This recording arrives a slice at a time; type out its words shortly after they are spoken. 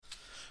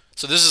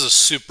So this is a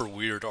super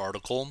weird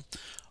article.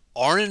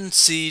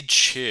 RNC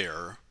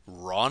chair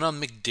Ronna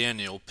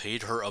McDaniel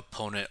paid her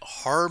opponent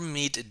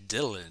Harmeet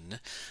Dillon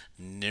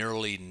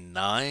nearly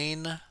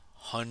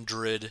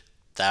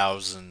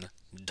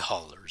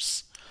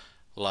 $900,000.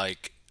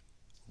 Like,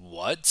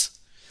 what?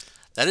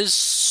 That is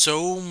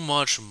so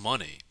much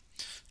money.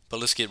 But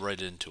let's get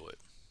right into it.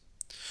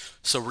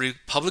 So,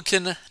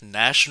 Republican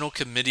National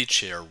Committee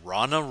Chair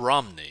Ronna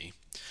Romney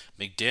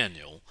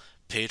McDaniel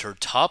paid her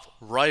top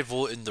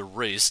rival in the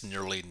race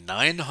nearly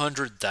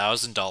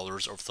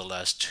 $900,000 over the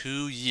last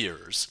 2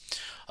 years,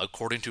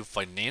 according to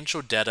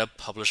financial data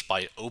published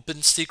by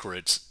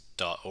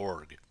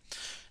OpenSecrets.org.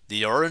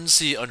 The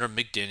RNC under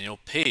McDaniel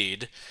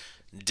paid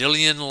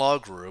Dillion Law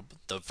Group,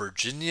 the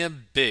Virginia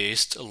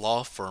based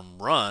law firm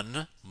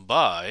run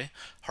by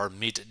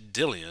Harmeet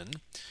Dillon,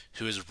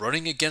 who is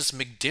running against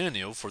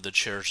McDaniel for the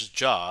chair's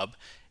job,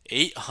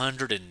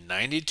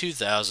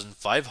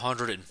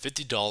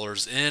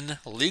 $892,550 in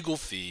legal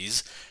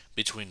fees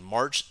between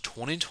March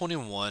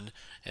 2021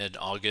 and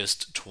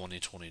August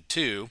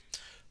 2022,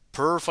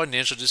 per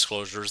financial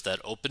disclosures that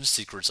Open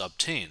Secrets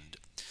obtained.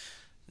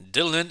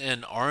 Dillon,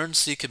 an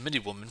RNC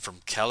committeewoman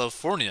from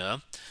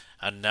California,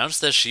 announced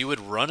that she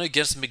would run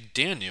against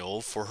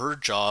McDaniel for her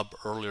job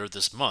earlier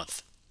this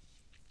month.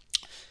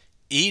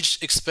 Each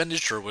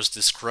expenditure was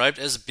described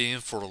as being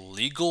for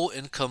legal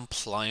and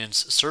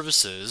compliance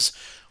services,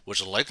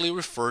 which likely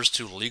refers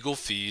to legal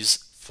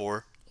fees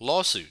for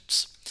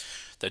lawsuits.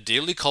 The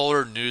Daily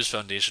Caller News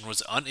Foundation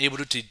was unable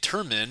to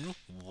determine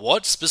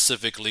what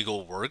specific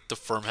legal work the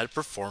firm had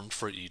performed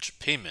for each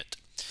payment.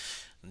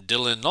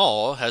 Dillon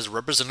Law has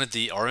represented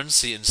the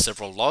RNC in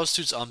several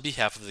lawsuits on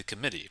behalf of the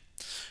committee,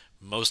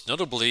 most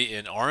notably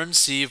in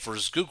RNC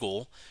vs.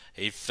 Google,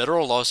 a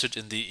federal lawsuit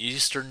in the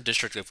Eastern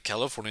District of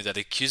California that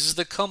accuses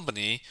the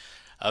company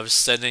of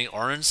sending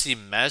RNC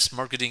mass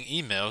marketing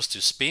emails to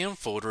spam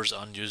folders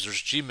on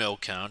users' Gmail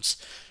accounts,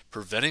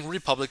 preventing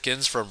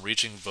Republicans from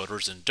reaching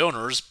voters and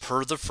donors,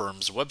 per the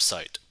firm's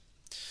website.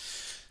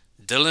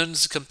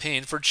 Dillon's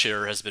campaign for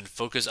chair has been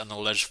focused on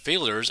alleged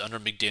failures under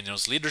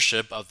McDaniel's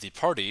leadership of the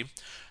party,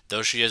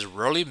 though she has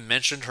rarely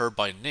mentioned her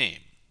by name.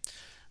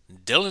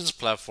 Dillon's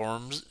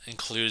platform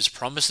includes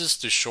promises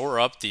to shore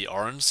up the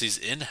RNC's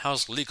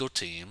in-house legal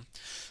team,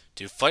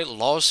 to fight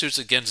lawsuits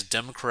against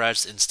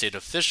Democrats and state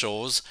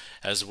officials,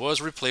 as well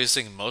as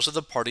replacing most of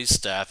the party's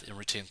staff and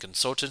retain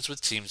consultants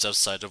with teams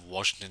outside of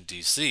Washington,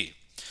 D.C.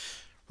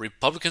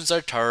 Republicans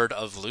are tired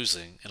of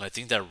losing, and I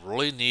think that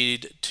really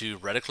need to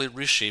radically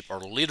reshape our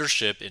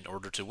leadership in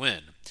order to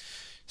win,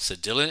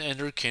 said Dillon in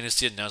her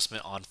candidacy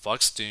announcement on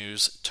Fox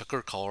News'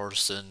 Tucker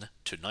Carlson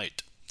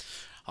tonight.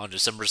 On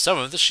December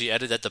 7th, she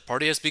added that the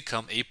party has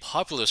become a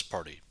populist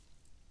party.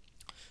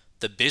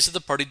 The base of the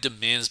party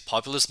demands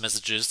populist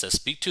messages that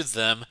speak to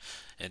them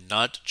and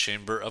not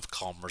Chamber of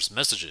Commerce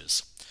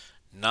messages,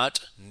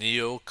 not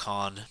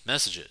neocon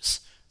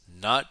messages,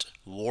 not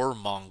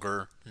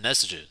warmonger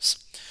messages.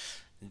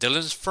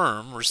 Dillon's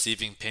firm,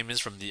 receiving payments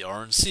from the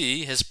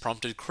RNC, has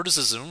prompted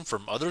criticism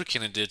from other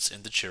candidates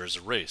in the chair's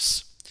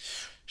race.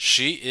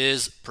 She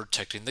is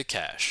protecting the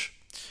cash.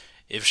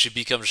 If she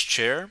becomes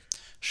chair,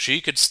 she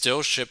could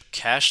still ship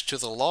cash to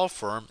the law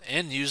firm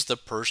and use the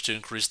purse to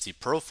increase the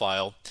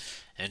profile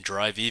and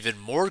drive even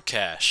more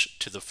cash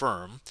to the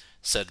firm,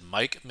 said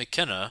Mike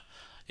McKenna,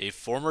 a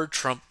former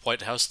Trump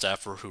White House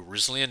staffer who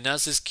recently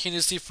announced his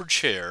candidacy for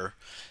chair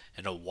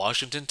in a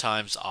Washington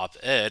Times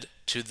op-ed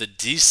to the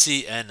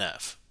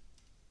DCNF.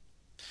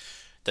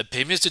 The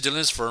payments to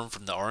Dillon's firm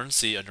from the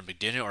RNC under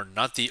McDaniel are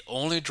not the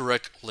only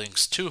direct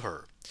links to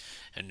her.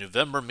 In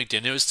November,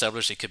 McDaniel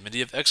established a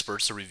committee of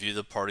experts to review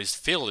the party's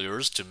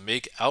failures to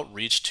make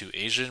outreach to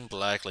Asian,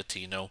 Black,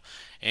 Latino,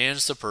 and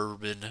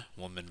suburban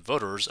women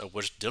voters, of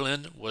which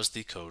Dillon was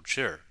the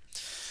co-chair.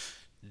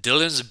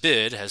 Dillon's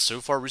bid has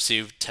so far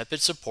received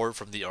tepid support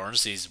from the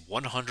RNC's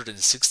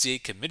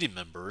 168 committee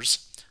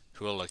members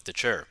who elect the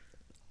chair.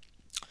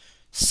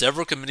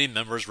 Several committee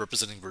members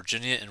representing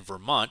Virginia and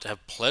Vermont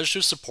have pledged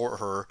to support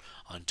her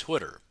on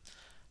Twitter.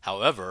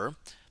 However,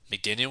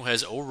 McDaniel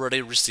has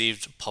already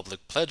received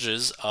public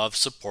pledges of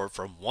support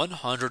from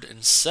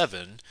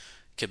 107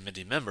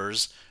 committee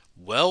members,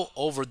 well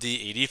over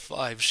the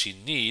 85 she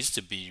needs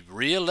to be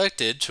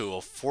re-elected to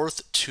a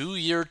fourth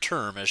two-year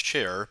term as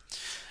chair,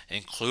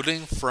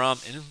 including from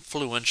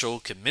influential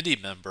committee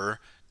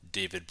member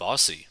David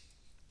Bossie.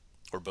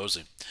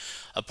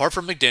 Apart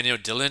from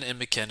McDaniel, Dillon, and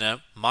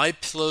McKenna,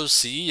 MyPillow's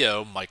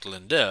CEO Mike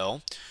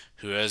Lindell,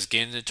 who has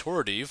gained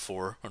notoriety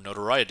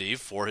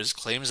for his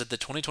claims that the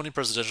 2020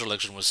 presidential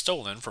election was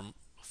stolen from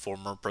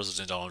former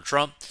President Donald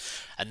Trump,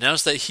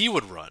 announced that he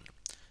would run.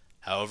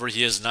 However,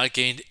 he has not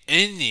gained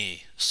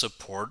any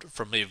support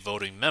from a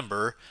voting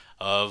member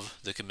of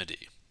the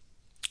committee.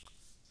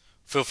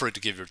 Feel free to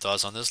give your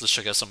thoughts on this. Let's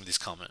check out some of these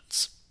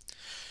comments.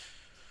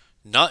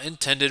 Not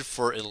intended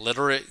for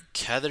illiterate,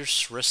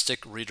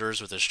 characteristic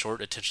readers with a short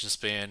attention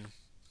span.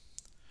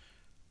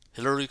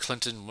 Hillary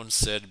Clinton once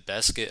said,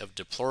 basket of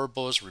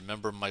deplorables,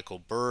 remember Michael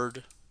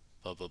Bird,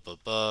 blah, blah, blah,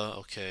 blah.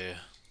 Okay,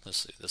 let's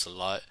see, that's a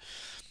lot.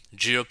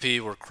 GOP,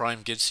 where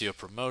crime gets you a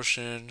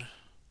promotion.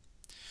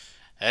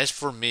 As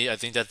for me, I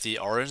think that the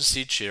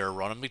RNC chair,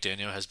 Ronna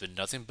McDaniel, has been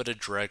nothing but a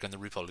drag on the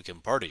Republican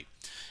Party,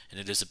 and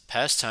it is a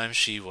past time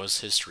she was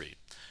history.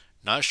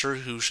 Not sure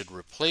who should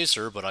replace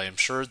her, but I am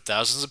sure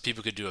thousands of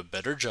people could do a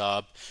better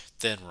job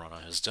than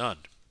Ronna has done.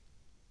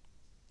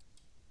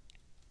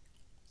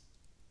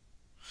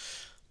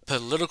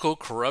 Political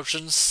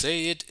corruption,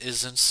 say it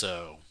isn't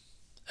so.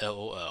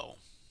 LOL.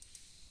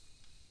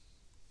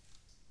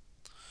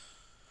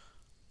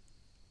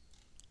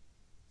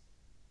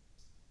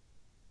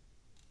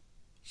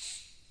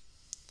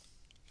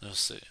 Let's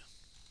see.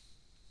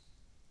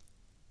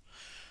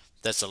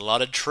 That's a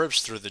lot of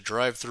trips through the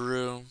drive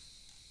through.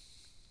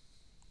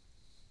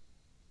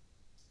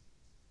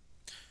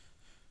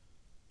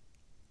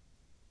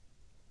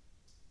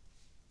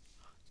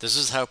 This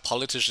is how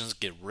politicians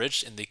get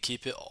rich and they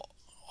keep it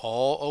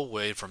all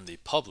away from the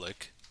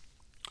public.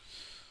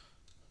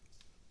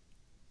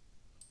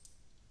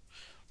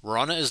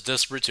 Rana is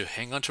desperate to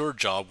hang on to her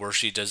job where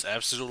she does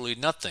absolutely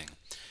nothing.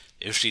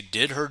 If she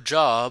did her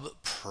job,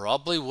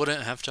 probably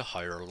wouldn't have to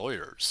hire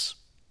lawyers.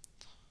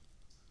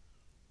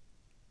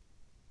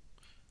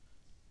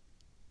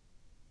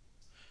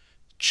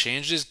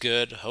 Change is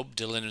good. Hope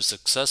Dylan is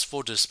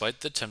successful despite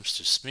the attempts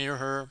to smear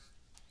her.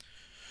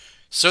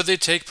 So they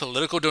take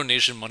political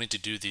donation money to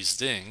do these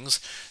things.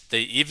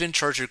 They even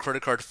charge your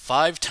credit card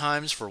 5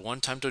 times for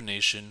one-time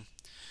donation.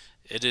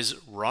 It is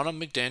Ronna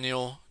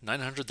McDaniel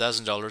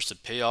 $900,000 to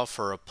pay off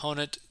her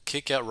opponent,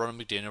 kick out Ronna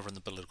McDaniel from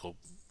the political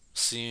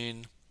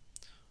scene.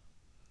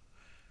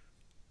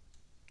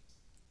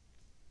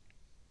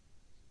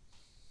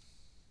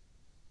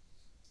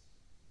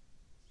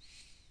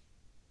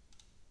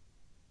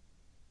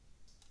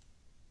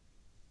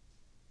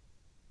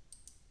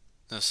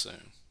 Let's see.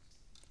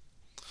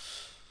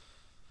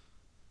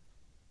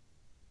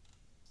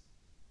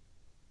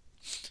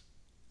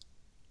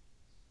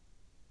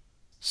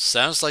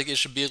 Sounds like it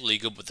should be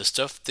illegal, but the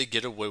stuff they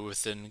get away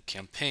with in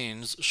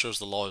campaigns shows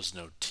the law has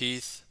no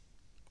teeth.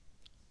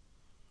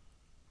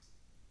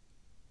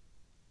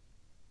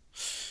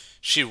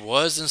 She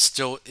was and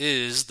still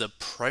is the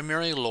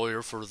primary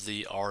lawyer for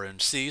the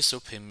RNC, so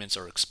payments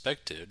are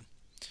expected.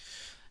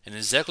 And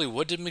exactly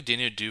what did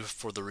McDaniel do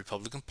for the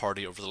Republican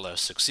Party over the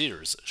last 6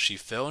 years? She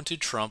fell into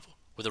Trump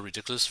with a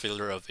ridiculous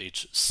failure of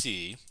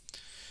HC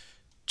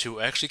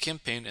to actually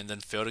campaign and then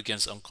failed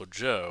against Uncle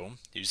Joe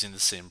using the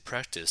same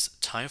practice.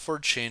 Time for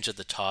a change at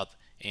the top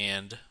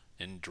and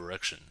in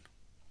direction.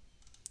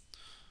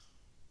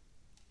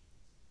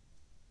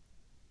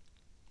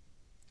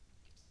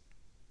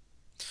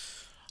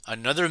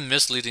 Another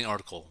misleading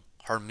article.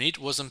 Harmeet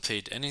wasn't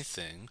paid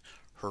anything.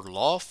 Her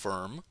law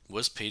firm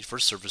was paid for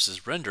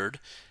services rendered.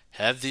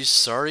 Have these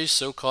sorry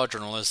so called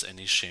journalists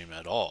any shame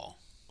at all?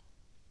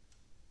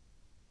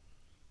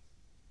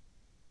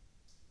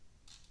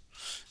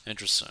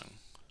 Interesting.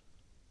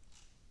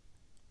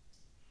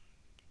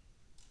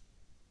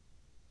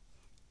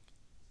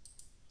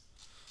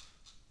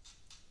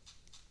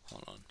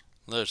 Hold on.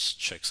 Let's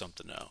check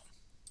something out.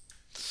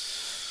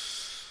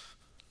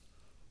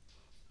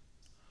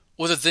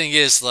 Well, the thing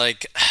is,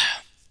 like,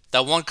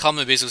 that one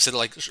comment basically said,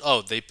 like,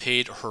 oh, they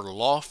paid her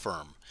law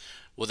firm.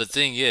 Well, the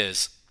thing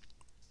is,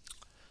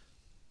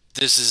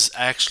 this is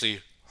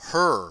actually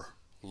her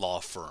law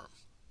firm,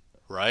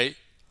 right?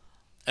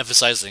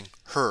 Emphasizing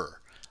her.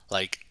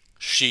 Like,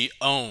 she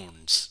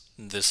owns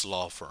this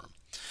law firm.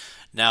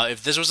 Now,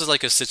 if this was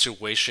like a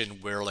situation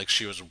where like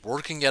she was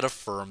working at a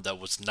firm that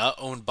was not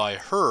owned by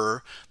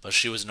her, but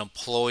she was an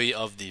employee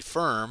of the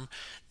firm,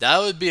 that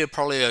would be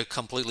probably a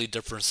completely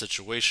different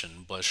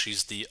situation. But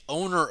she's the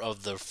owner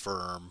of the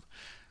firm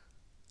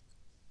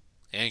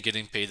and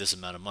getting paid this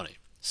amount of money.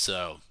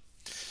 So,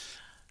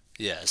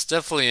 yeah, it's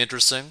definitely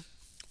interesting.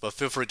 But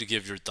feel free to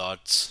give your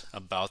thoughts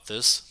about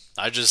this.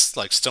 I just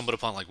like stumbled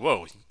upon like,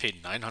 whoa, he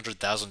paid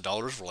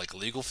 $900,000 for like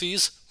legal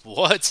fees.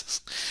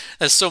 What?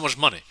 That's so much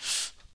money.